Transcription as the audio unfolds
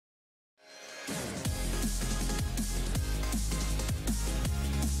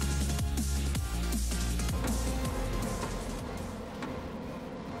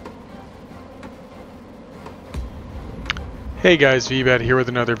Hey guys, Veebat here with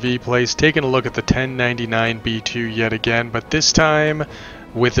another V-Place, taking a look at the 1099 B-2 yet again, but this time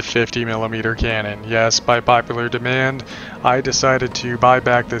with the 50mm cannon. Yes, by popular demand, I decided to buy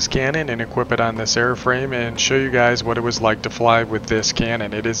back this cannon and equip it on this airframe and show you guys what it was like to fly with this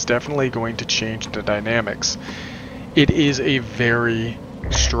cannon. It is definitely going to change the dynamics. It is a very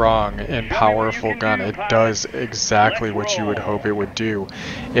strong and powerful gun. It does exactly what you would hope it would do.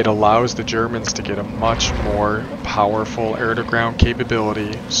 It allows the Germans to get a much more powerful air-to-ground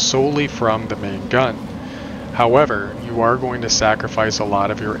capability solely from the main gun. However, you are going to sacrifice a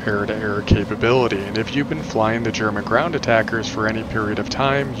lot of your air-to-air capability, and if you've been flying the German ground attackers for any period of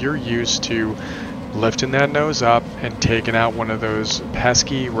time, you're used to lifting that nose up and taking out one of those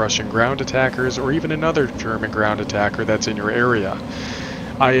pesky Russian ground attackers or even another German ground attacker that's in your area.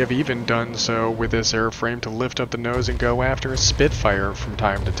 I have even done so with this airframe to lift up the nose and go after a Spitfire from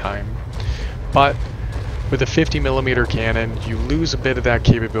time to time. But with a 50mm cannon, you lose a bit of that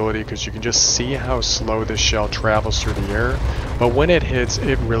capability because you can just see how slow this shell travels through the air. But when it hits,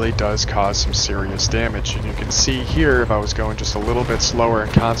 it really does cause some serious damage. And you can see here, if I was going just a little bit slower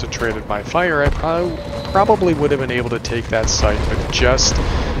and concentrated my fire, I probably would have been able to take that site with just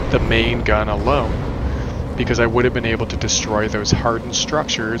the main gun alone, because I would have been able to destroy those hardened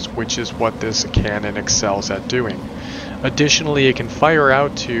structures, which is what this cannon excels at doing. Additionally, it can fire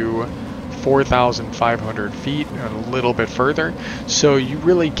out to 4,500 feet and a little bit further, so you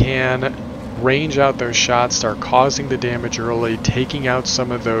really can range out those shots, start causing the damage early, taking out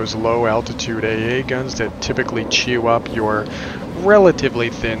some of those low altitude AA guns that typically chew up your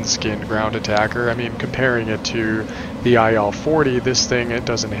relatively thin-skinned ground attacker. I mean, comparing it to the IL-40, this thing, it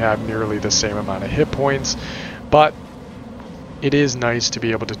doesn't have nearly the same amount of hit points, but it is nice to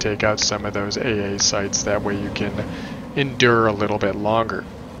be able to take out some of those AA sites. That way you can endure a little bit longer.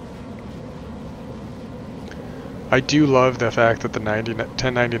 I do love the fact that the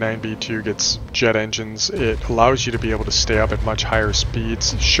 1099 B-2 gets jet engines. It allows you to be able to stay up at much higher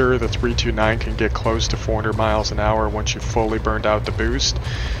speeds. Sure, the 329 can get close to 400 miles an hour once you've fully burned out the boost,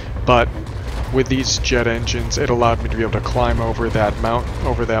 but with these jet engines, it allowed me to be able to climb over that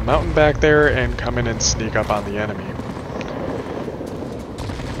mountain back there and come in and sneak up on the enemy.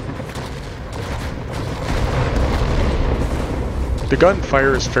 The gun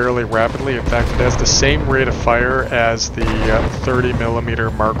fires fairly rapidly. In fact, it has the same rate of fire as the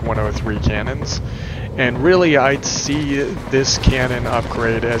 30mm Mark 103 cannons. And really, I'd see this cannon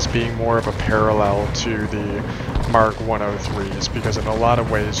upgrade as being more of a parallel to the Mark 103s, because in a lot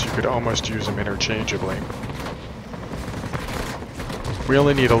of ways you could almost use them interchangeably. We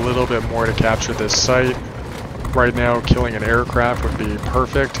only need a little bit more to capture this site. Right now, killing an aircraft would be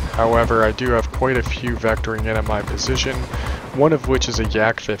perfect. However, I do have quite a few vectoring in at my position, one of which is a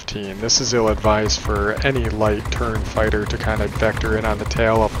Yak-15. This is ill-advised for any light turn fighter to kind of vector in on the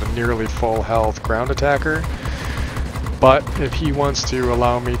tail of a nearly full health ground attacker. But if he wants to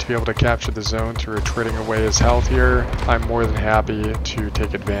allow me to be able to capture the zone through trading away his health here, I'm more than happy to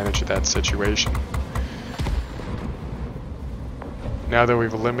take advantage of that situation. Now that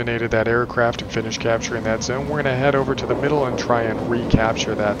we've eliminated that aircraft and finished capturing that zone, we're going to head over to the middle and try and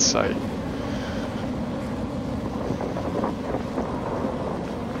recapture that site.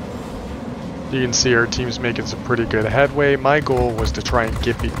 You can see our team's making some pretty good headway. My goal was to try and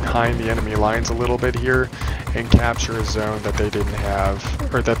get behind the enemy lines a little bit here and capture a zone that they didn't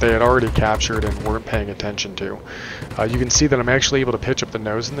have, or that they had already captured and weren't paying attention to. You can see that I'm actually able to pitch up the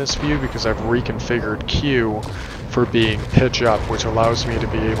nose in this view because I've reconfigured Q for being pitch up, which allows me to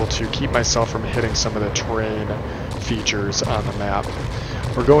be able to keep myself from hitting some of the terrain features on the map.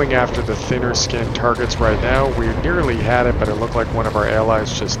 We're going after the thinner skinned targets right now. We nearly had it, but it looked like one of our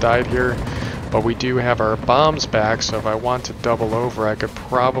allies just died here. But we do have our bombs back, so if I want to double over, I could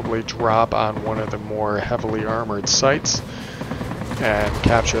probably drop on one of the more heavily armored sites and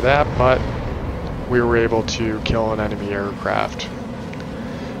capture that, but we were able to kill an enemy aircraft.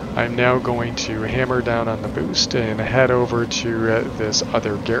 I'm now going to hammer down on the boost and head over to this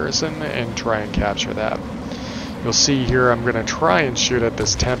other garrison and try and capture that. You'll see here I'm going to try and shoot at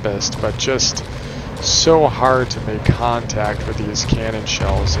this Tempest, but just so hard to make contact with these cannon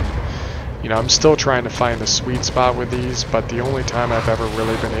shells. And you know, I'm still trying to find the sweet spot with these, but the only time I've ever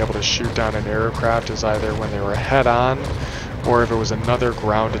really been able to shoot down an aircraft is either when they were head on, or if it was another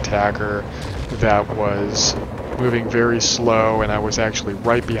ground attacker that was moving very slow and I was actually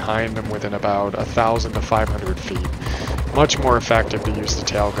right behind them within about 1,000 to 500 feet. Much more effective to use the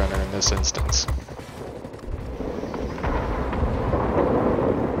tail gunner in this instance.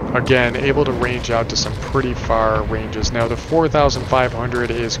 Again, able to range out to some pretty far ranges. Now the 4,500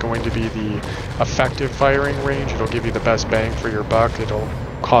 is going to be the effective firing range. It'll give you the best bang for your buck. It'll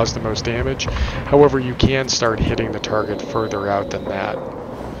cause the most damage. However, you can start hitting the target further out than that.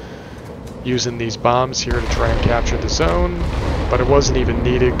 Using these bombs here to try and capture the zone, but it wasn't even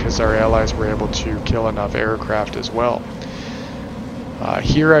needed because our allies were able to kill enough aircraft as well.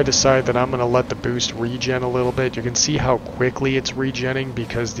 Here I decide that I'm going to let the boost regen a little bit. You can see how quickly it's regenning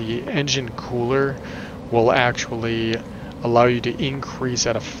because the engine cooler will actually allow you to increase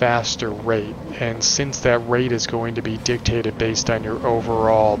at a faster rate. And since that rate is going to be dictated based on your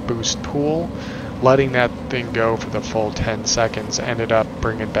overall boost pool, letting that thing go for the full 10 seconds ended up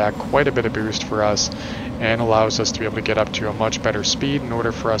bringing back quite a bit of boost for us and allows us to be able to get up to a much better speed in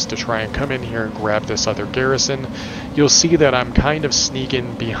order for us to try and come in here and grab this other garrison. You'll see that I'm kind of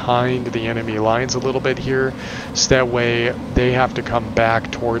sneaking behind the enemy lines a little bit here, so that way they have to come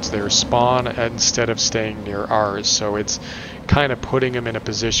back towards their spawn instead of staying near ours. So it's kind of putting them in a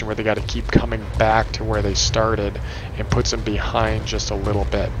position where they got to keep coming back to where they started and puts them behind just a little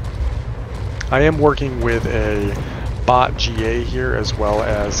bit. I am working with a bot GA here as well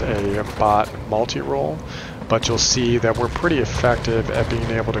as a bot multi-role, but you'll see that we're pretty effective at being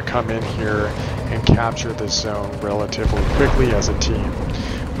able to come in here and capture this zone relatively quickly as a team.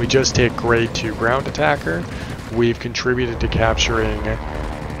 We just take grade 2 ground attacker. We've contributed to capturing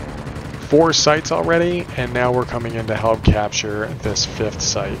 4 sites already, and now we're coming in to help capture this 5th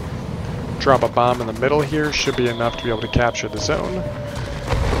site. Drop a bomb in the middle here should be enough to be able to capture the zone.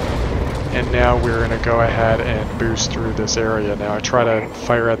 And now we're going to go ahead and boost through this area. Now I try to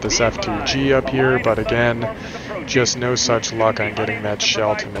fire at this F2G up here, but again, just no such luck on getting that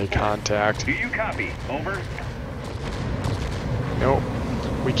shell to make contact. Do you copy? Over. Nope.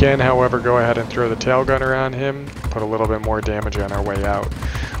 We can, however, go ahead and throw the tail gunner on him, put a little bit more damage on our way out.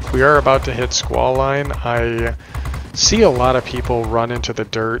 We are about to hit squall line. I see a lot of people run into the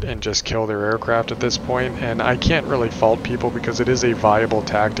dirt and just kill their aircraft at this point, and I can't really fault people because it is a viable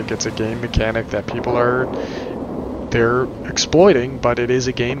tactic. It's a game mechanic that people they're exploiting, but it is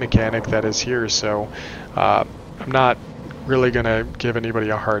a game mechanic that is here, so I'm not really going to give anybody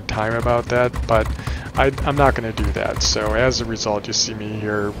a hard time about that, but I'm not going to do that. So as a result, you see me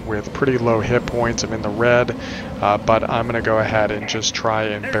here with pretty low hit points. I'm in the red, but I'm going to go ahead and just try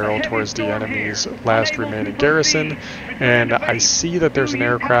and barrel towards the enemy's last remaining garrison. And I see that there's an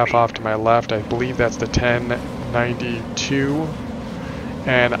aircraft off to my left. I believe that's the 1092.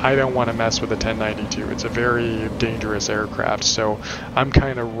 And I don't want to mess with the 1092. It's a very dangerous aircraft, so I'm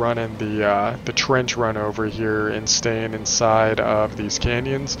kind of running the trench run over here and staying inside of these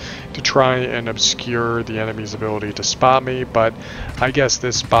canyons to try and obscure the enemy's ability to spot me, but I guess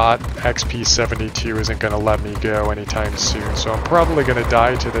this bot XP72 isn't going to let me go anytime soon, so I'm probably going to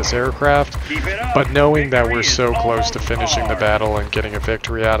die to this aircraft, but knowing that we're so close to finishing the battle and getting a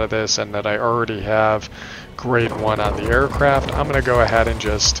victory out of this, and that I already have grade 1 on the aircraft, I'm going to go ahead and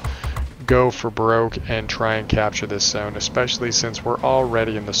just go for broke and try and capture this zone, especially since we're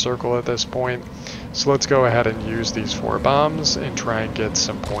already in the circle at this point. So let's go ahead and use these 4 bombs and try and get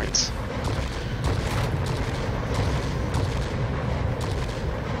some points.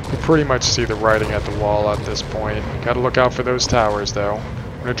 You pretty much see the writing at the wall at this point. Got to look out for those towers though.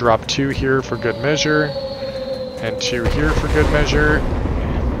 I'm going to drop 2 here for good measure and 2 here for good measure,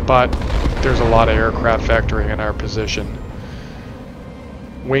 but there's a lot of aircraft factoring in our position.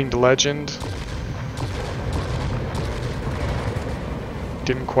 Winged Legend.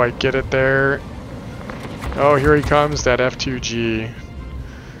 Didn't quite get it there. Oh, here he comes, that F2G.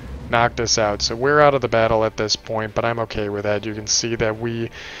 Knocked us out. So we're out of the battle at this point, but I'm okay with that. You can see that we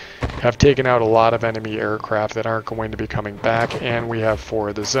have taken out a lot of enemy aircraft that aren't going to be coming back, and we have 4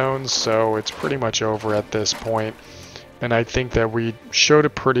 of the zones, so it's pretty much over at this point. And I think that we showed a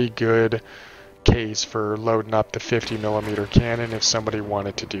pretty good case for loading up the 50mm cannon if somebody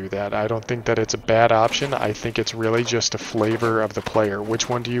wanted to do that. I don't think that it's a bad option. I think it's really just a flavor of the player. Which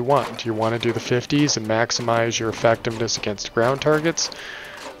one do you want? Do you want to do the 50s and maximize your effectiveness against ground targets?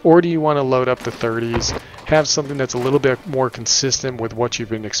 Or do you want to load up the 30s, have something that's a little bit more consistent with what you've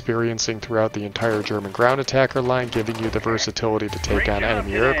been experiencing throughout the entire German ground attacker line, giving you the versatility to take on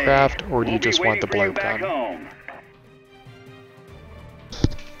enemy aircraft? Or do you just want the blurb gun?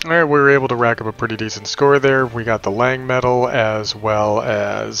 Alright, we were able to rack up a pretty decent score there. We got the Lang medal as well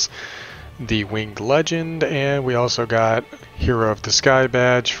as the Winged Legend, and we also got Hero of the Sky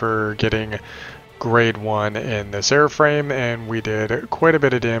badge for getting grade 1 in this airframe, and we did quite a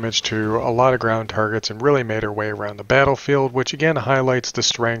bit of damage to a lot of ground targets and really made our way around the battlefield, which again highlights the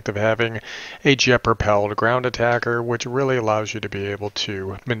strength of having a jet-propelled ground attacker, which really allows you to be able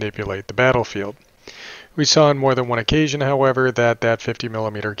to manipulate the battlefield. We saw on more than one occasion, however, that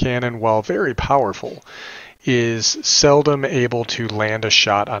 50mm cannon, while very powerful, is seldom able to land a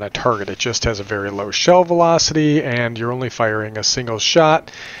shot on a target. It just has a very low shell velocity, and you're only firing a single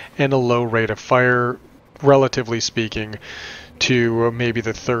shot and a low rate of fire, relatively speaking, to maybe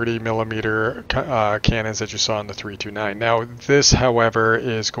the 30mm cannons that you saw in the 329. Now, this, however,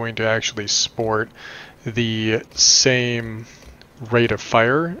 is going to actually sport the same rate of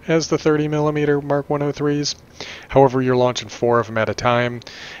fire as the 30mm Mark 103s. However, you're launching 4 of them at a time,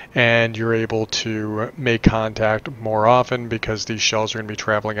 and you're able to make contact more often because these shells are going to be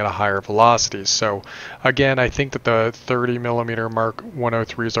traveling at a higher velocity. So again, I think that the 30mm Mark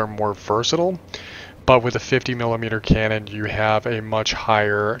 103s are more versatile, but with a 50mm cannon, you have a much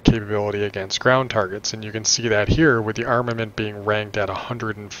higher capability against ground targets, and you can see that here with the armament being ranked at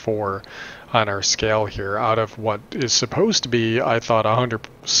 104 on our scale here, out of what is supposed to be, I thought, 100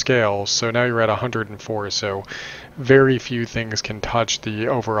 scale. So now you're at 104, so very few things can touch the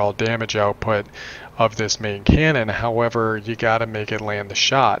overall damage output of this main cannon. However, you got to make it land the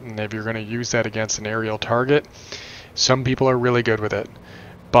shot, and if you're going to use that against an aerial target, some people are really good with it,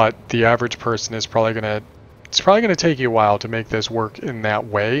 but the average person is probably going to it's probably going to take you a while to make this work in that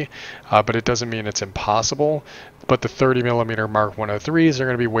way, but it doesn't mean it's impossible. But the 30mm Mark 103s are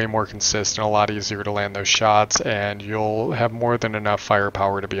going to be way more consistent, a lot easier to land those shots, and you'll have more than enough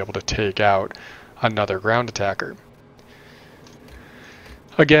firepower to be able to take out another ground attacker.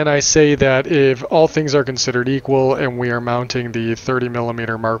 Again, I say that if all things are considered equal and we are mounting the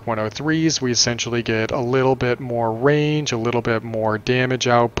 30mm Mark 103s, we essentially get a little bit more range, a little bit more damage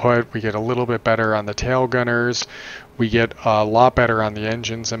output, we get a little bit better on the tail gunners, we get a lot better on the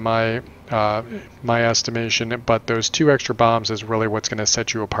engines in my estimation, but those 2 extra bombs is really what's going to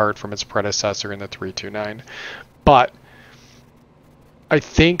set you apart from its predecessor in the 329. But I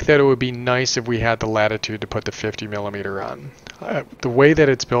think that it would be nice if we had the latitude to put the 50mm on. The way that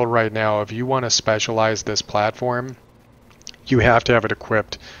it's built right now, if you want to specialize this platform, you have to have it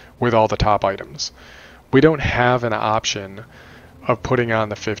equipped with all the top items. We don't have an option of putting on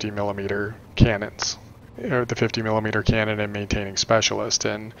the 50mm cannons, or the 50mm cannon and maintaining specialist.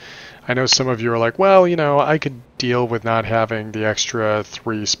 And I know some of you are like, well, you know, I could deal with not having the extra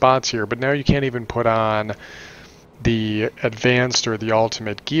 3 spots here, but now you can't even put on the advanced or the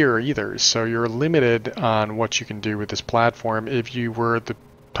ultimate gear either, so you're limited on what you can do with this platform if you were the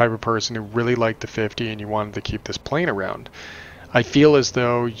type of person who really liked the 50 and you wanted to keep this plane around. I feel as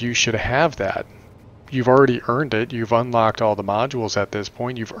though you should have that. You've already earned it, you've unlocked all the modules at this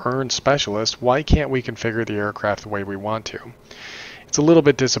point, you've earned specialist. Why can't we configure the aircraft the way we want to? It's a little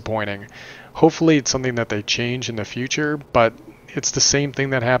bit disappointing. Hopefully it's something that they change in the future, but it's the same thing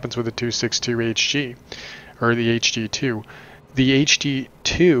that happens with the 262 HG. Or the HD2. The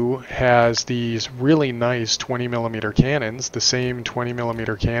HD2 has these really nice 20mm cannons, the same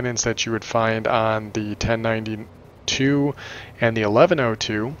 20mm cannons that you would find on the 1092 and the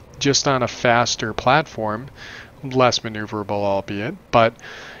 1102, just on a faster platform, less maneuverable albeit, but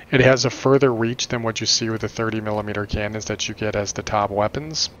it has a further reach than what you see with the 30mm cannons that you get as the top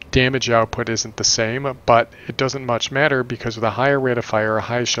weapons. Damage output isn't the same, but it doesn't much matter because with a higher rate of fire, a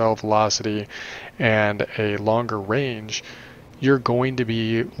high shell velocity, and a longer range, you're going to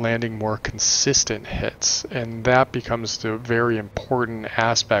be landing more consistent hits. And that becomes the very important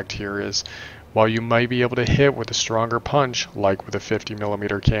aspect here is, while you might be able to hit with a stronger punch, like with a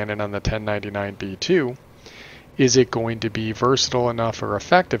 50mm cannon on the 1099 B-2, is it going to be versatile enough or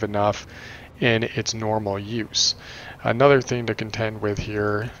effective enough in its normal use? Another thing to contend with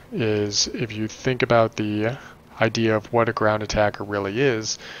here is, if you think about the idea of what a ground attacker really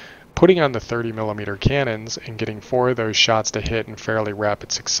is, putting on the 30mm cannons and getting 4 of those shots to hit in fairly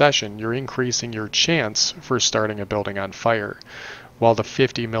rapid succession, you're increasing your chance for starting a building on fire. While the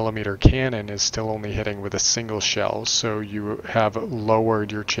 50mm cannon is still only hitting with a single shell, so you have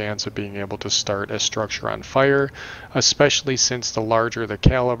lowered your chance of being able to start a structure on fire, especially since the larger the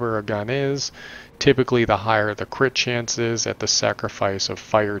caliber a gun is, typically the higher the crit chance is at the sacrifice of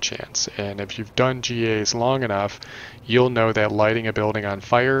fire chance. And if you've done GAs long enough, you'll know that lighting a building on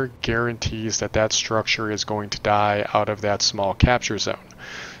fire guarantees that that structure is going to die out of that small capture zone.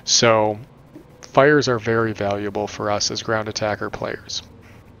 So fires are very valuable for us as ground attacker players,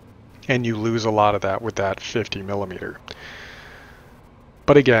 and you lose a lot of that with that 50mm.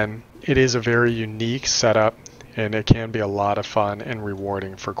 But again, it is a very unique setup. and it can be a lot of fun and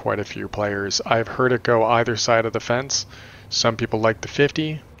rewarding for quite a few players. I've heard it go either side of the fence. Some people like the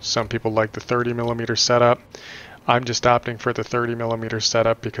 50, some people like the 30mm setup. I'm just opting for the 30mm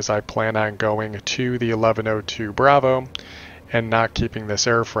setup because I plan on going to the 1102 Bravo and not keeping this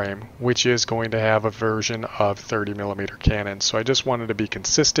airframe, which is going to have a version of 30mm cannons. So I just wanted to be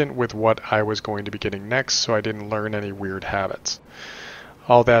consistent with what I was going to be getting next so I didn't learn any weird habits.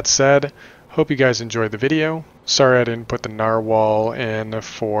 All that said, hope you guys enjoyed the video. Sorry I didn't put the narwhal in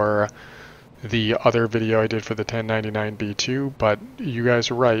for the other video I did for the 1099 B-2, but you guys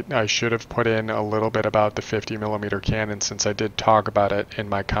are right. I should have put in a little bit about the 50mm cannon since I did talk about it in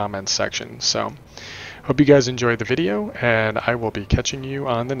my comments section. So, hope you guys enjoyed the video, and I will be catching you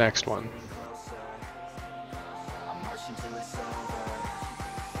on the next one.